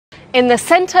In the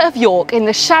centre of York, in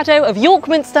the shadow of York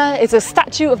Minster, is a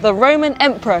statue of the Roman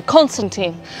Emperor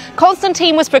Constantine.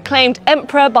 Constantine was proclaimed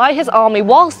emperor by his army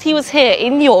whilst he was here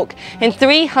in York in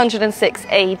 306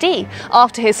 AD,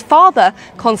 after his father,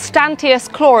 Constantius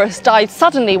Chlorus, died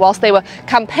suddenly whilst they were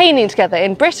campaigning together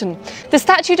in Britain. The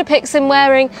statue depicts him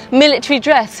wearing military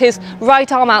dress, his right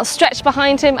arm outstretched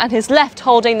behind him and his left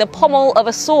holding the pommel of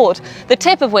a sword, the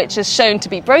tip of which is shown to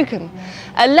be broken.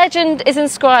 A legend is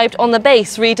inscribed on the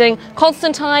base reading,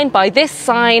 "Constantine by this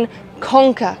sign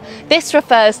conquer." This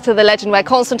refers to the legend where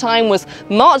Constantine was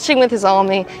marching with his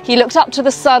army. He looked up to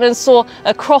the sun and saw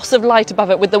a cross of light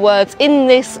above it with the words, "In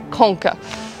this conquer."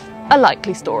 A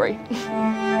likely story.